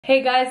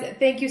Hey guys,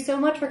 thank you so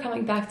much for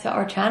coming back to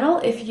our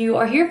channel. If you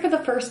are here for the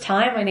first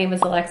time, my name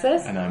is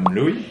Alexis. And I'm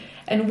Louis.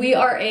 And we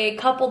are a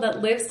couple that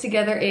lives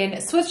together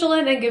in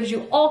Switzerland and gives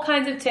you all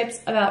kinds of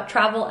tips about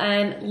travel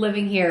and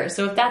living here.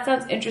 So if that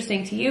sounds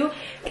interesting to you,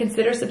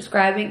 consider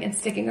subscribing and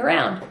sticking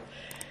around.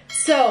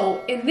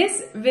 So in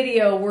this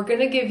video, we're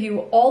gonna give you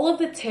all of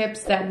the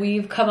tips that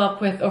we've come up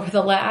with over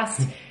the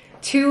last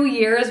 2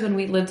 years when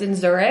we lived in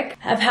Zurich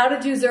of how to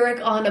do Zurich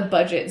on a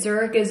budget.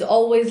 Zurich is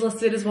always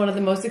listed as one of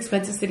the most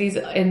expensive cities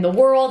in the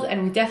world,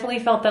 and we definitely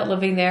felt that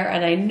living there,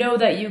 and I know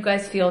that you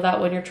guys feel that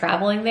when you're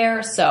traveling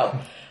there. So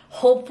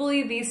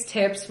hopefully these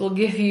tips will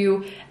give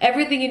you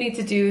everything you need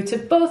to do to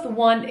both,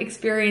 one,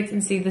 experience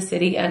and see the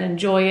city and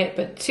enjoy it,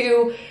 but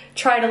two,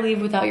 try to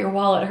leave without your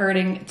wallet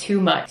hurting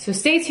too much. So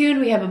stay tuned.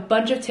 We have a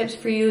bunch of tips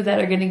for you that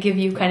are going to give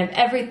you kind of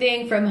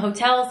everything from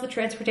hotels to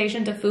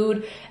transportation to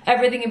food,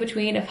 everything in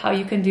between of how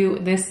you can do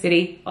this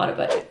city on a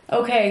budget.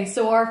 Okay,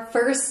 so our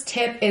first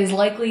tip is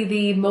likely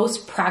the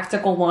most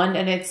practical one,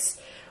 and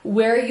it's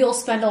where you'll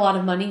spend a lot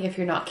of money if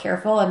you're not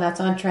careful, and that's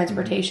on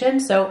transportation.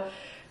 So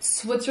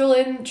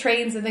Switzerland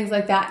trains and things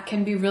like that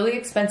can be really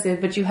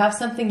expensive, but you have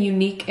something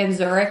unique in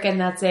Zurich,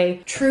 and that's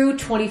a true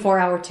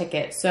 24-hour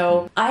ticket.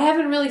 So I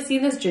haven't really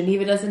seen this.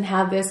 Geneva doesn't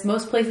have this.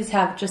 Most places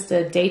have just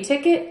a day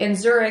ticket. In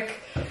Zurich,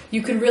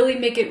 you can really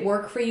make it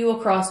work for you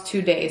across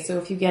 2 days. So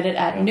if you get it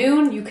at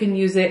noon, you can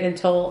use it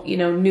until,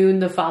 noon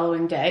the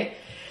following day.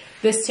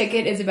 This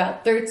ticket is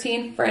about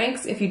 13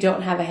 francs. If you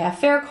don't have a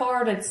half fare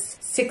card, it's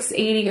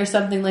 680 or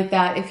something like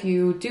that if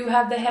you do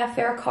have the half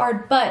fare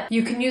card, but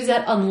you can use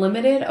that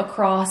unlimited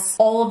across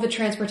all of the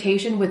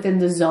transportation within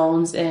the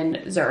zones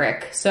in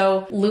Zurich.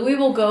 So Louis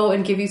will go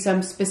and give you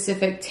some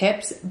specific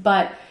tips,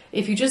 but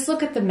if you just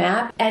look at the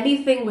map,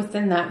 anything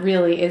within that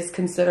really is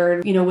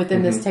considered,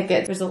 within this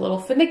ticket. There's a little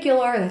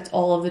funicular, that's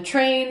all of the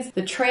trains,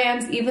 the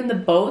trams, even the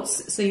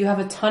boats. So you have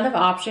a ton of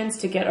options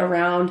to get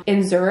around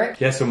in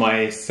Zurich. Yeah, so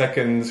my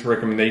second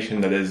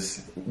recommendation that is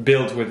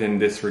built within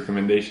this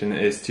recommendation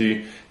is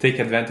to take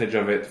advantage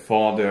of it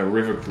for the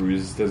river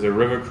cruise. There's a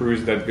river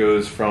cruise that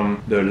goes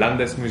from the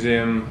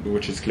Landesmuseum,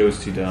 which is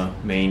close to the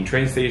main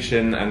train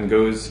station, and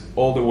goes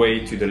all the way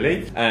to the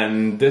lake.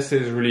 And this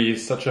is really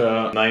such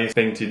a nice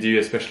thing to do,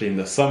 especially in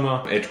the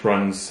summer. It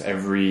runs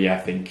every, I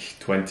think,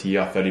 20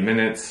 or 30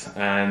 minutes,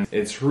 and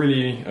it's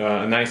really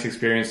a nice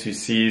experience to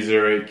see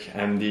Zurich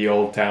and the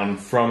old town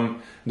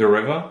from the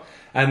river.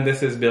 And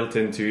this is built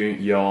into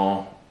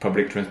your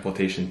public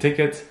transportation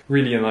ticket.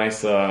 Really a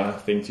nice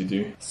thing to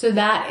do. So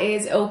that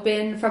is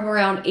open from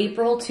around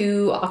April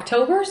to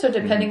October, so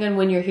depending on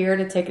when you're here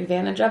to take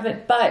advantage of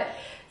it. But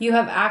you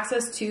have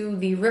access to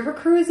the river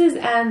cruises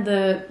and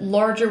the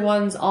larger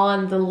ones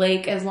on the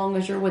lake as long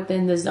as you're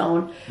within the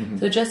zone.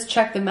 So just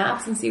check the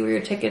maps and see where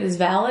your ticket is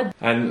valid.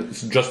 And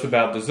just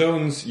about the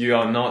zones, you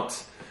are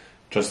not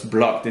just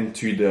blocked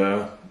into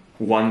the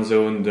one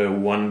zone, the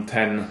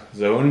 110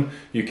 zone.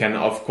 You can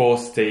of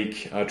course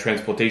take a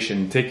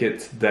transportation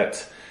ticket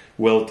that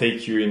will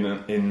take you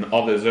in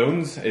other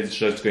zones. It's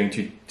just going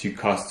to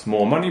cost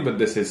more money, but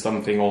this is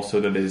something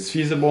also that is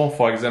feasible.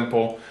 For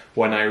example,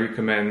 when I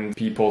recommend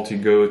people to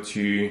go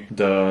to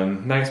the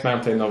nice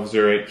mountain of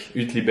Zurich,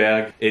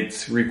 Uetliberg,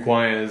 it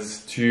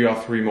requires 2 or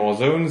 3 more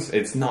zones.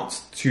 It's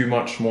not too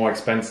much more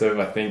expensive.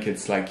 I think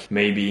it's like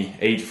maybe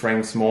 8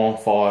 francs more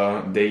for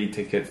a day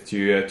ticket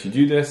to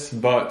do this.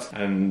 But,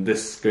 and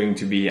this is going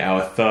to be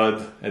our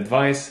third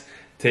advice,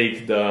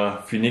 take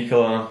the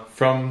funicular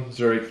from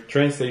Zurich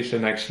train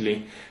station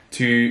actually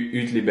to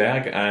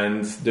Uetliberg,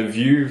 and the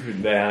view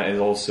there is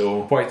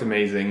also quite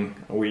amazing.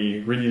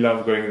 We really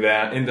love going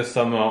there in the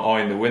summer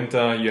or in the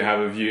winter. You have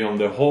a view on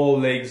the whole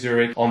Lake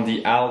Zurich, on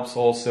the Alps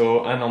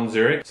also, and on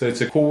Zurich. So it's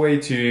a cool way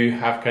to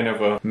have kind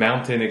of a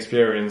mountain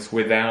experience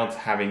without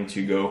having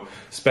to go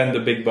spend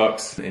the big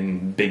bucks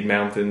in big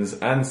mountains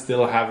and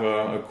still have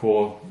a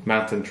cool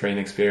mountain train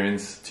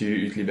experience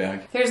to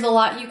Uetliberg. There's a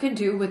lot you can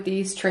do with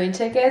these train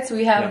tickets.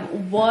 We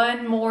have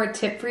one more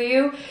tip for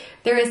you.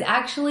 There is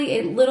actually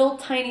a little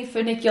tiny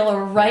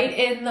funicular right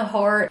in the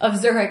heart of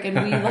Zurich,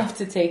 and we love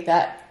to take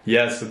that.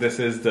 Yes, so this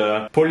is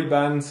the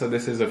Polybahn. So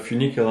this is a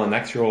funicular, an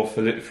actual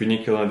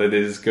funicular that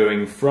is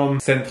going from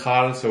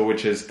Central, so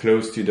which is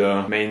close to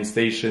the main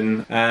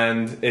station,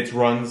 and it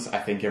runs, I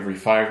think, every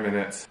 5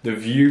 minutes. The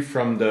view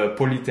from the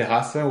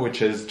Polyterrasse,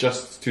 which is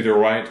just to the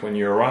right when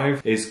you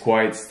arrive, is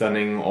quite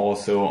stunning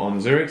also on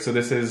Zurich. So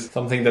this is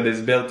something that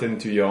is built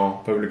into your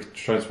public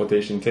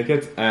transportation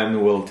ticket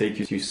and will take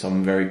you to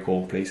some very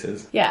cool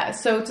places. Yeah,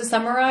 so to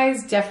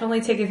summarize,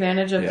 definitely take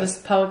advantage of this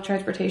public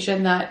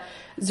transportation that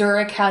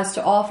Zurich has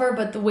to offer,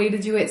 but the way to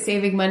do it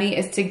saving money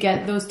is to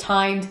get those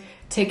timed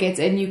tickets,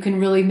 and you can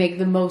really make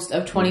the most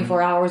of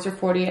 24 hours or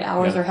 48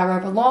 hours or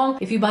however long.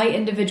 If you buy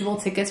individual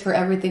tickets for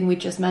everything we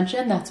just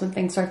mentioned, that's when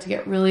things start to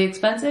get really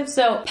expensive.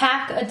 So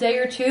pack a day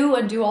or two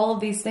and do all of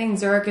these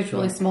things. Zurich is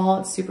really small,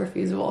 it's super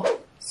feasible.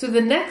 So the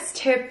next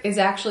tip is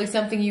actually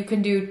something you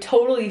can do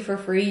totally for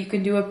free. You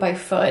can do it by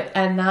foot,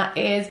 and that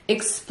is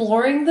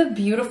exploring the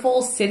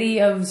beautiful city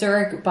of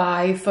Zurich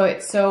by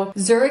foot. So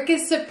Zurich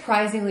is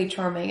surprisingly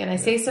charming, and I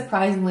say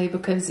surprisingly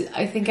because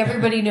I think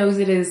everybody knows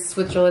it is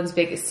Switzerland's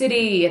biggest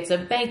city. It's a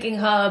banking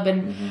hub,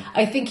 and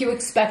I think you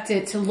expect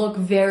it to look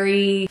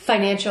very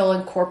financial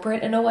and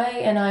corporate in a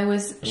way, and I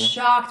was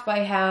shocked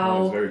by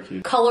how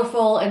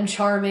colorful and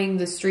charming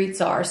the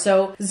streets are.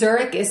 So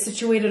Zurich is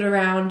situated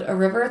around a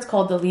river. It's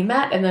called the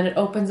Limmat, and then it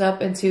opens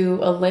up into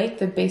a lake,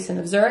 the Basin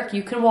of Zurich.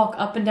 You can walk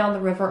up and down the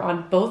river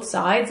on both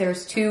sides.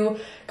 There's two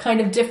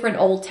kind of different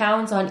old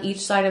towns on each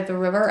side of the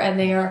river, and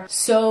they are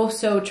so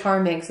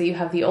charming. So you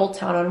have the old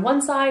town on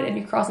one side, and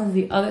you cross into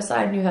the other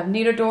side, and you have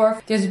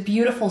Niederdorf. There's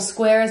beautiful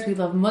squares. We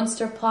love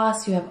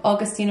Münsterplatz. You have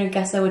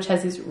Augustinergasse, which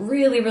has these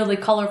really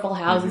colorful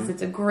houses.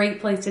 It's a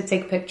great place to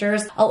take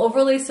pictures. I'll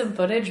overlay some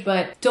footage,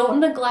 but don't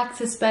neglect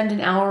to spend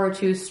an hour or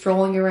two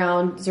strolling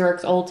around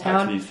Zurich's old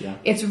town. At least, yeah.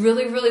 It's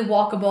really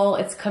walkable.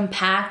 It's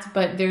compact,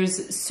 but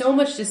there's so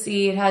much to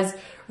see. It has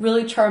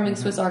really charming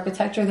Swiss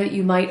architecture that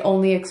you might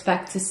only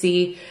expect to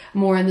see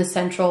more in the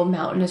central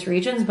mountainous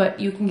regions, but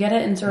you can get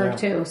it in Zurich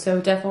too.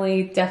 So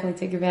definitely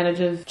take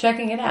advantage of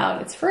checking it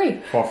out. It's free.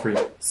 For free.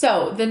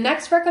 So the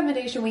next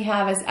recommendation we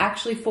have is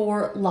actually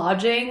for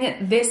lodging.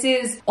 This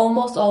is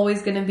almost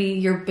always going to be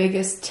your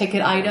biggest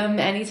ticket item.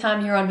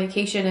 Anytime you're on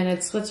vacation, and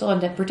it's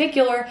Switzerland in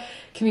particular,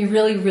 can be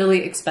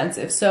really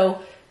expensive.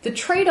 So the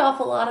trade-off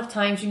a lot of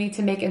times you need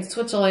to make in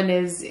Switzerland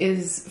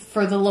is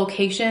for the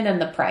location and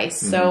the price.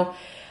 So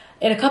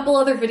in a couple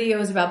other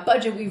videos about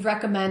budget, we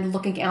recommend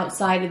looking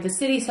outside of the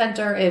city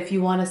center if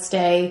you want to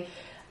stay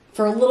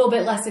for a little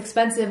bit less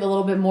expensive, a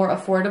little bit more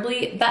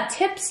affordably. That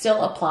tip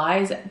still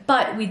applies,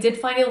 but we did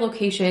find a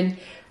location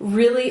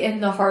really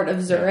in the heart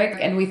of Zurich,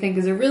 and we think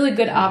is a really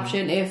good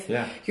option if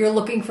you're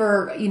looking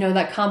for, you know,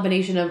 that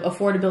combination of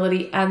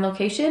affordability and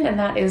location, and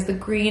that is the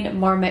Green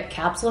Marmot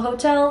Capsule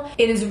Hotel.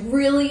 It is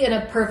really in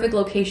a perfect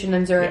location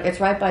in Zurich.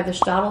 It's right by the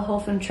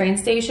Stadelhofen train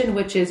station,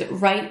 which is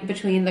right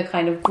between the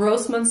kind of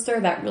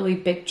Grossmünster, that really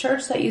big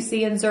church that you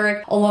see in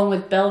Zurich, along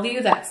with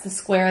Bellevue. That's the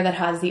square that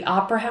has the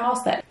opera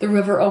house that the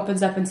river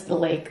opens up into the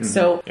lake.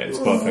 So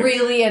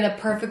really in a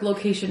perfect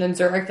location in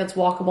Zurich that's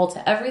walkable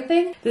to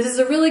everything. This is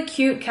a really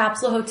cute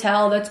capsule hotel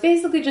that's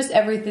basically just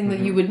everything that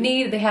you would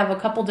need. They have a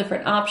couple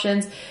different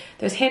options.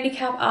 There's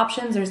handicap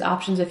options. There's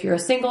options if you're a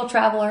single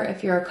traveler,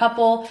 if you're a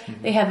couple.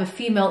 They have a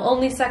female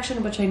only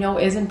section, which I know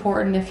is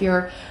important if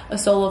you're a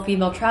solo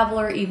female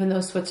traveler, even though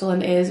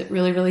Switzerland is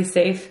really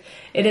safe.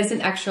 It is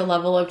an extra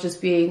level of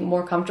just being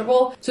more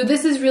comfortable. So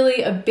this is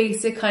really a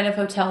basic kind of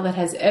hotel that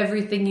has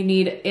everything you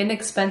need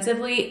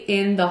inexpensively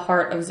in the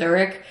heart of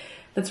Zurich.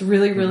 That's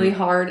really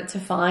hard to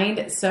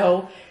find.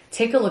 So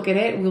take a look at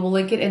it. We will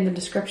link it in the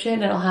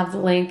description, and I'll have the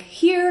link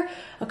here.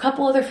 A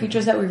couple other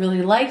features that we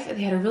really liked.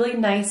 They had a really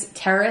nice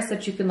terrace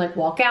that you can like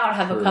walk out,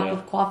 have a cup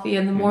of coffee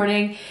in the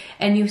morning,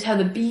 and you have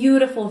a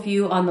beautiful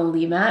view on the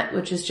Limmat,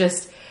 which is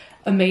just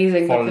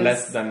amazing. For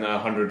less than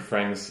 100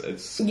 francs,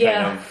 it's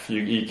kind of,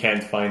 you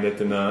can't find it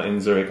in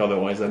Zurich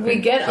otherwise, I think. We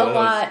get a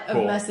lot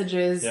of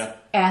messages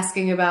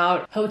asking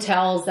about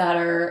hotels that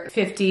are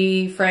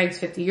 50 francs,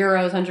 50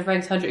 euros, 100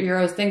 francs, 100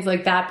 euros, things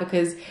like that,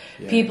 because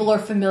people are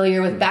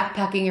familiar with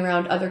backpacking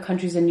around other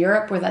countries in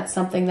Europe where that's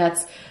something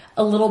that's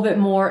a little bit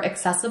more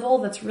accessible.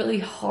 That's really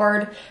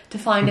hard to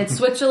find in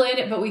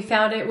Switzerland, but we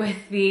found it with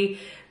the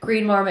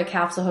Green Marmot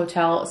Capsule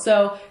Hotel.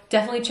 So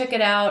definitely check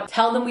it out.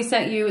 Tell them we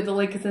sent you. The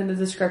link is in the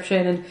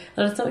description, and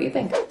let us know what you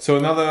think. So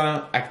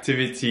another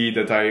activity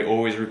that I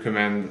always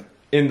recommend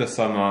in the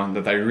summer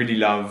that I really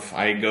love,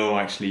 I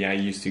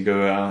used to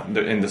go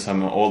in the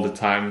summer all the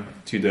time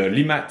to the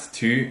Limmat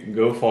to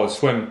go for a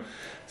swim.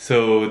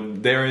 So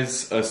there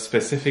is a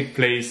specific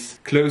place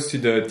close to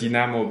the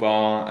Dynamo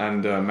Bar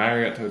and the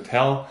Marriott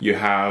Hotel. You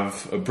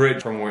have a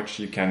bridge from which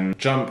you can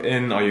jump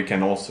in, or you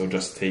can also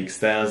just take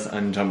stairs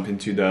and jump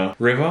into the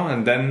river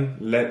and then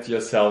let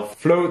yourself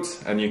float,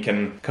 and you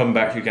can come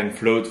back, you can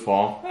float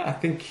for, I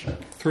think,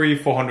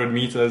 300-400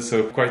 meters,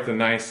 so quite a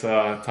nice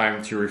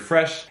time to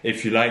refresh.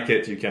 If you like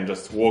it, you can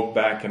just walk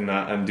back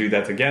and do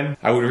that again.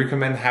 I would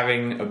recommend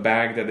having a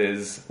bag that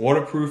is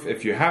waterproof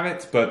if you have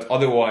it, but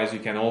otherwise you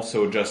can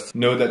also just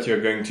know that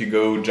you're going to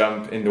go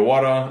jump in the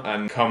water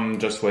and come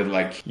just with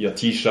like your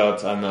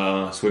t-shirt and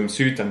a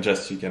swimsuit, and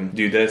just you can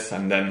do this.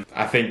 And then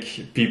I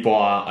think people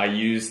are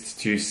used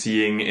to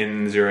seeing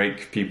in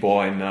Zurich people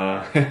in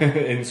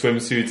in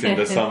swimsuits in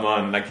the summer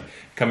and like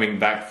coming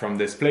back from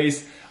this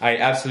place. I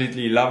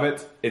absolutely love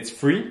it. It's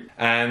free,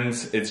 and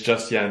it's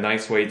just a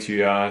nice way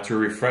to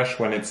refresh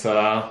when it's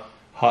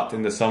hot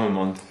in the summer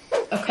month.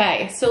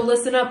 Okay, so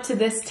listen up to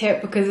this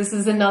tip, because this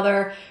is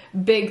another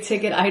big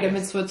ticket item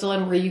in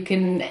Switzerland where you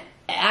can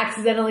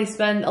accidentally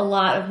spend a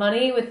lot of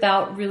money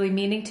without really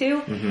meaning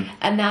to,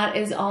 and that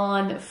is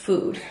on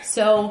food.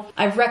 So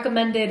I've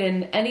recommended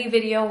in any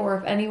video, or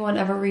if anyone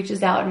ever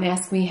reaches out and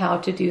asks me how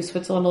to do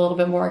Switzerland a little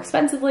bit more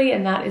expensively,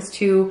 and that is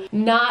to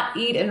not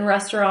eat in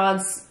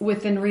restaurants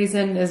within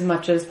reason as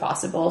much as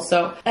possible.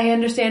 So I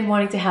understand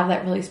wanting to have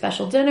that really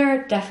special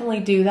dinner, definitely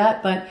do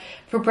that, but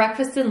For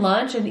breakfast and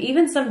lunch, and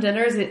even some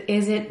dinners, it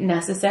isn't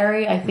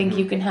necessary. I think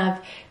you can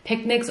have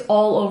picnics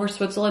all over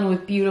Switzerland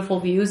with beautiful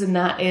views, and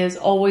that is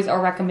always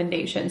our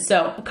recommendation.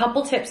 So a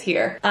couple tips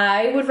here.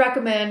 I would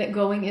recommend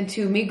going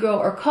into Migros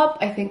or Coop.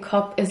 I think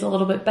Coop is a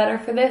little bit better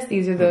for this.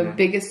 These are the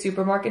biggest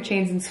supermarket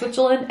chains in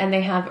Switzerland, and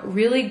they have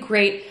really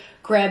great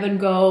grab and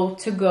go,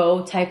 to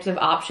go types of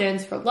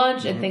options for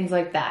lunch and things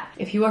like that.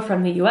 If you are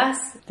from the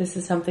US, this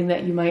is something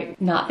that you might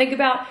not think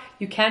about.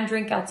 You can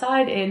drink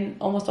outside in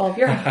almost all of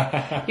Europe.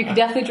 You can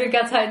definitely drink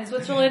outside in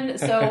Switzerland.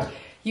 So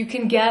you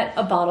can get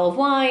a bottle of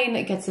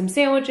wine, get some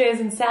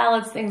sandwiches and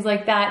salads, things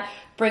like that.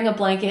 Bring a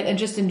blanket and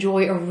just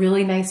enjoy a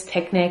really nice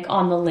picnic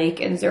on the lake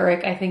in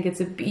Zurich. I think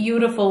it's a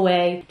beautiful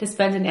way to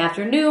spend an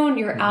afternoon.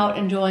 You're out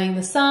enjoying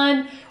the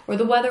sun or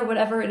the weather,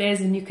 whatever it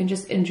is, and you can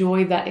just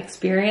enjoy that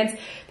experience.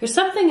 There's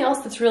something else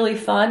that's really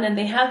fun, and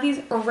they have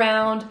these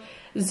around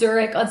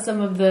Zurich on some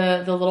of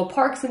the little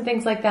parks and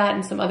things like that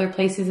and some other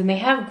places, and they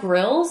have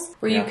grills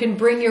where you can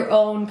bring your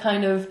own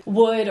kind of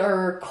wood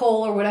or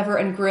coal or whatever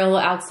and grill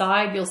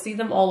outside. You'll see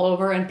them all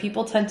over, and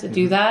people tend to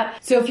do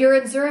that. So if you're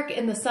in Zurich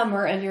in the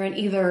summer and you're in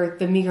either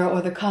the Migros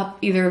or the Coop,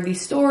 either of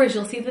these stores,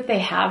 you'll see that they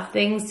have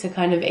things to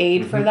kind of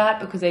aid for that,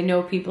 because they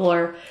know people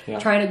are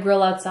trying to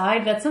grill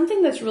outside. That's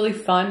something that's really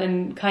fun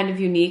and kind of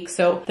unique.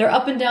 So they're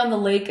up and down the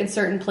lake in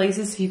certain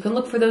places, so you can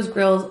look for those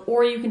grills,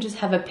 or you can just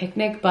have a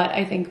picnic. But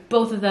I think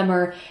both of them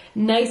are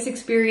nice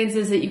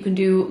experiences that you can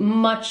do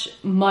much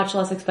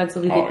less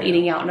expensively than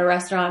eating out in a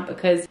restaurant,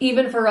 because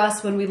even for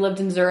us, when we lived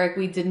in Zurich,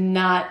 we did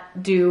not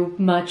do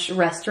much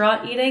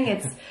restaurant eating.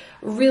 It's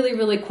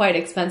really quite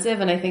expensive,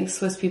 and I think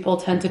Swiss people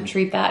tend to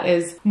treat that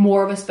as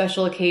more of a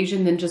special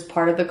occasion than just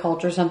part of the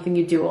culture, something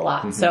you do a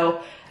lot.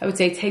 So I would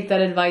say take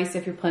that advice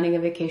if you're planning a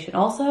vacation.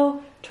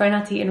 Also, try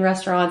not to eat in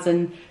restaurants,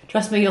 and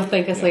trust me, you'll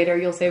thank us later.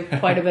 You'll save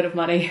quite a bit of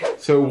money.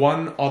 So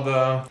one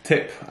other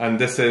tip, and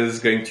this is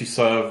going to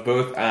serve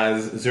both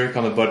as Zurich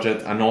on a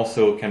budget and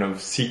also kind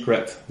of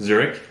secret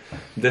Zurich.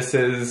 This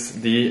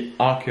is the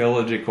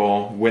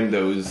archaeological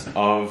windows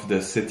of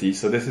the city.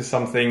 So this is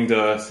something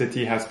the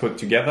city has put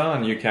together,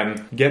 and you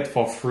can get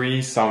for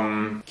free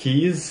some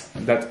keys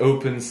that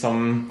open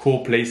some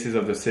cool places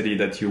of the city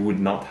that you would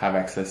not have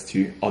access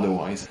to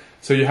otherwise.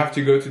 So you have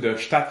to go to the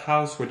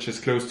Stadthaus, which is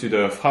close to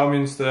the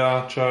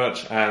Fraumünster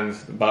Church and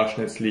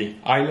Bauschnitzli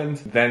Island.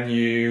 Then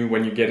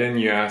when you get in,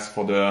 you ask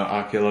for the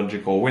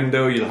archaeological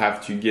window. You'll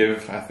have to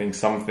give, I think,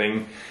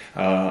 something,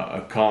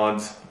 a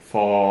card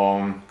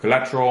for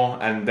collateral,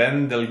 and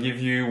then they'll give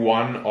you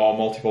one or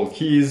multiple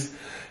keys.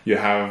 You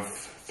have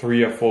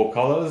 3 or 4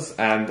 colors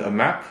and a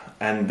map,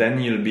 and then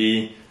you'll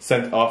be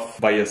sent off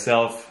by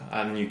yourself,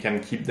 and you can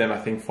keep them, I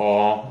think,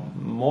 for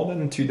more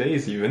than 2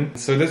 days even.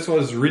 So this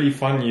was really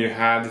fun. You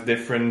had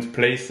different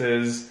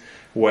places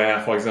where,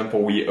 for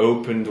example, we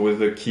opened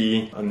with a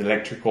key an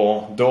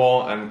electrical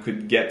door and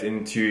could get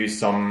into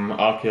some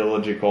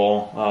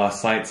archaeological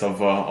sites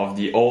of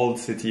the old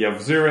city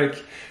of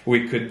Zurich.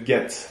 We could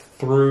get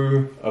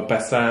through a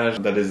passage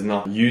that is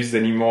not used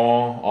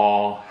anymore,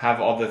 or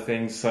have other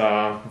things,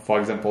 for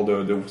example,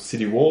 the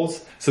city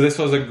walls. So this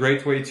was a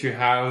great way to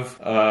have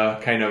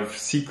a kind of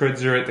secret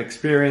Zurich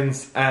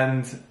experience,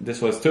 and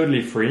this was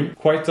totally free.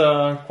 Quite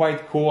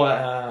cool,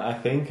 I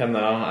think, and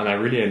I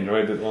really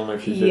enjoyed it. Well,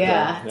 if you did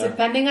that.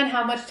 Depending on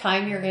how much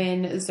time you're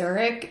in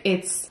Zurich,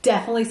 it's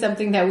definitely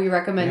something that we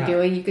recommend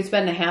doing. You could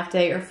spend a half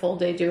day or full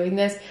day doing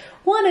this.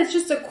 One, it's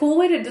just a cool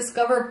way to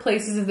discover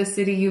places of the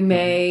city you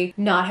may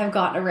not have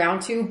gotten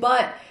around to,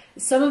 but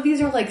some of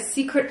these are like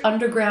secret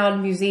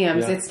underground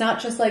museums. It's not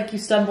just like you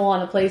stumble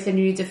on a place and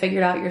you need to figure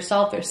it out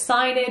yourself. There's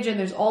signage and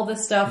there's all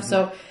this stuff.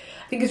 So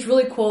I think it's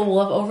really cool. We'll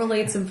have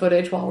overlaid some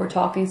footage while we're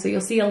talking, so you'll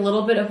see a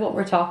little bit of what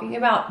we're talking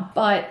about,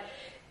 but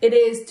it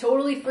is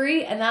totally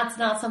free, and that's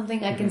not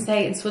something I can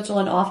say in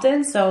Switzerland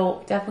often,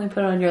 so definitely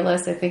put it on your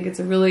list. I think it's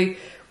a really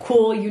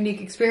cool,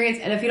 unique experience,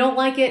 and if you don't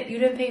like it, you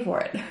didn't pay for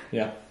it.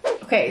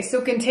 Okay,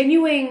 so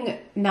continuing,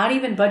 not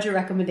even budget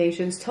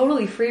recommendations,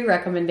 totally free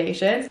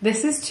recommendations.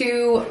 This is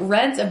to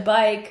rent a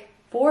bike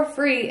for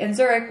free in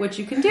Zurich, which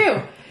you can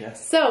do.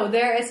 So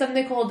there is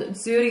something called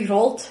Zurich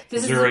Rollt.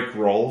 Zurich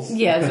Rolls.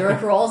 Yeah,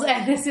 Zurich Rolls.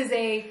 And this is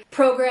a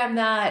program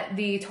that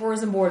the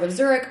Tourism Board of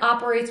Zurich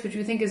operates, which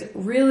we think is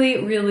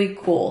really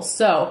cool.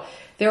 So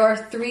there are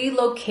 3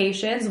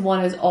 locations.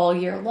 One is all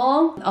year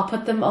long. I'll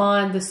put them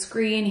on the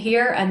screen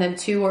here, and then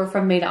 2 are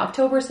from May to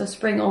October, so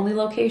spring only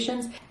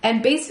locations.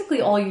 And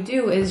basically all you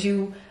do is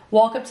you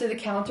walk up to the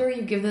counter,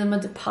 you give them a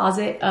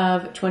deposit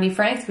of 20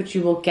 francs, which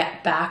you will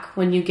get back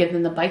when you give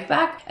them the bike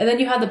back. And then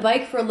you have the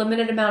bike for a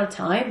limited amount of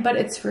time, but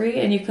it's free,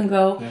 and you can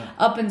go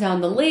up and down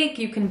the lake.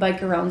 You can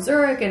bike around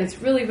Zurich, and it's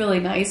really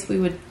nice. We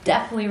would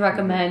definitely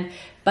recommend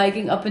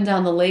biking up and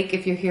down the lake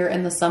if you're here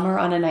in the summer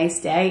on a nice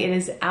day. It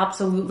is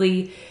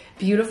absolutely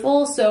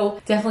beautiful. So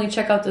definitely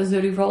check out those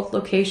Zurich Rollt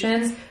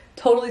locations.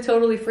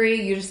 Totally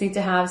free. You just need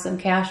to have some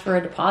cash for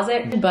a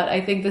deposit. But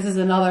I think this is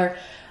another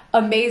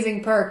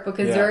amazing perk,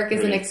 because Zurich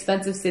is an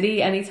expensive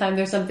city. Anytime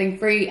there's something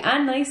free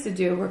and nice to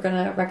do, we're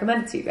gonna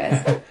recommend it to you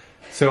guys.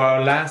 So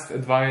our last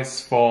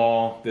advice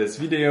for this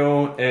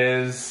video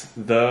is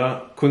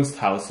the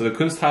Kunsthaus. So the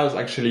Kunsthaus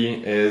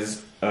actually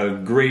is a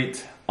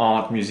great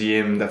art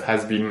museum that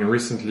has been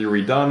recently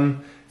redone.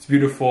 It's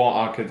beautiful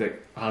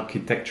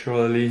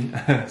architecturally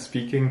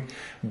speaking,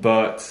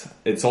 but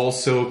it's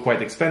also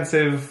quite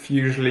expensive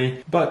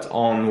usually. But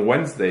on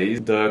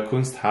Wednesdays, the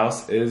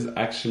Kunsthaus is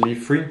actually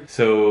free.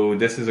 So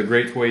this is a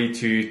great way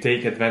to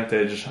take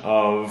advantage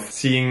of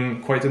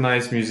seeing quite a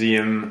nice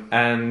museum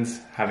and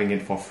having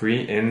it for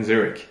free in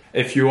Zurich.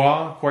 If you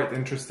are quite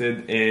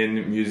interested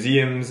in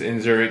museums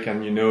in Zurich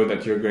and you know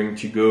that you're going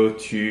to go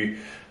to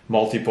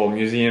multiple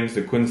museums,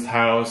 the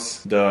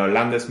Kunsthaus, the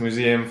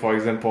Landesmuseum, for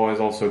example, is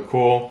also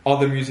cool.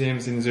 Other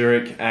museums in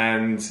Zurich,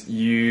 and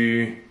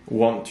you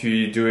want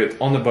to do it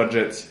on a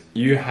budget,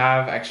 you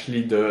have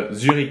actually the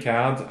Zurich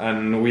Card,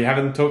 and we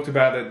haven't talked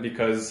about it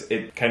because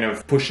it kind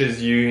of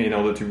pushes you in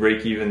order to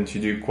break even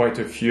to do quite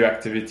a few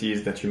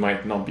activities that you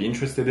might not be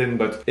interested in.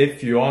 But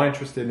if you are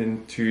interested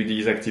into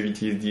these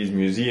activities, these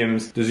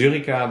museums, the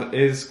Zurich Card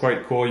is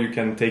quite cool. You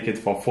can take it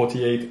for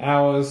 48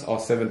 hours or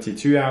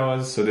 72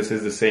 hours. So this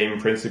is the same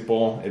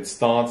principle. It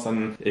starts,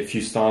 and if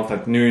you start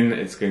at noon,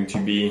 it's going to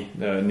be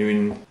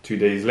noon 2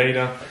 days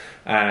later.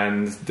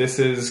 And this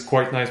is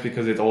quite nice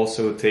because it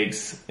also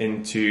takes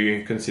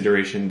into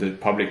consideration the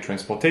public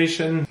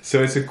transportation.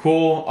 So it's a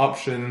cool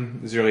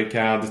option, Zurich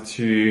Card,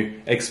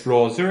 to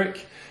explore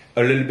Zurich.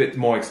 A little bit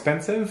more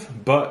expensive,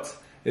 but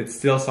it's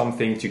still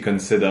something to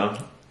consider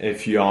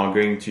if you are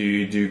going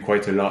to do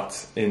quite a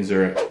lot in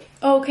Zurich.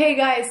 Okay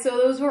guys, so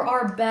those were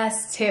our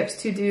best tips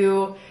to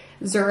do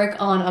Zurich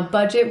on a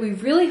budget. We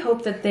really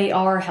hope that they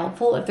are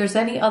helpful. If there's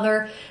any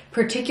other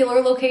particular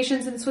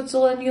locations in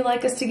Switzerland you'd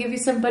like us to give you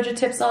some budget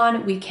tips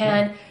on, we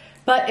can.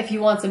 But if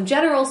you want some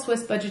general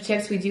Swiss budget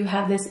tips, we do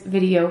have this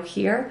video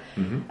here.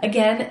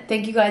 Again,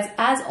 thank you guys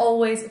as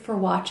always for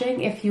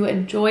watching. If you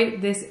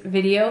enjoyed this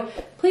video,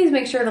 please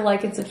make sure to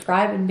like and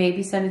subscribe and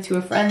maybe send it to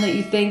a friend that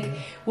you think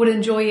would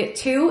enjoy it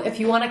too. If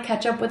you want to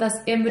catch up with us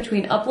in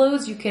between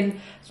uploads, you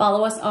can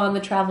follow us on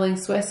the Traveling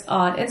Swiss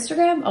on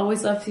Instagram.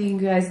 Always love seeing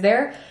you guys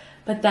there.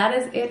 But that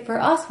is it for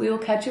us. We will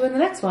catch you in the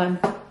next one.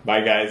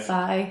 Bye guys.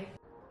 Bye.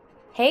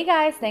 Hey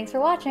guys, thanks for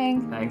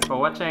watching. Thanks for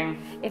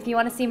watching. If you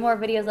want to see more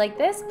videos like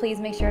this, please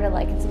make sure to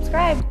like and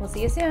subscribe. We'll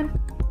see you soon.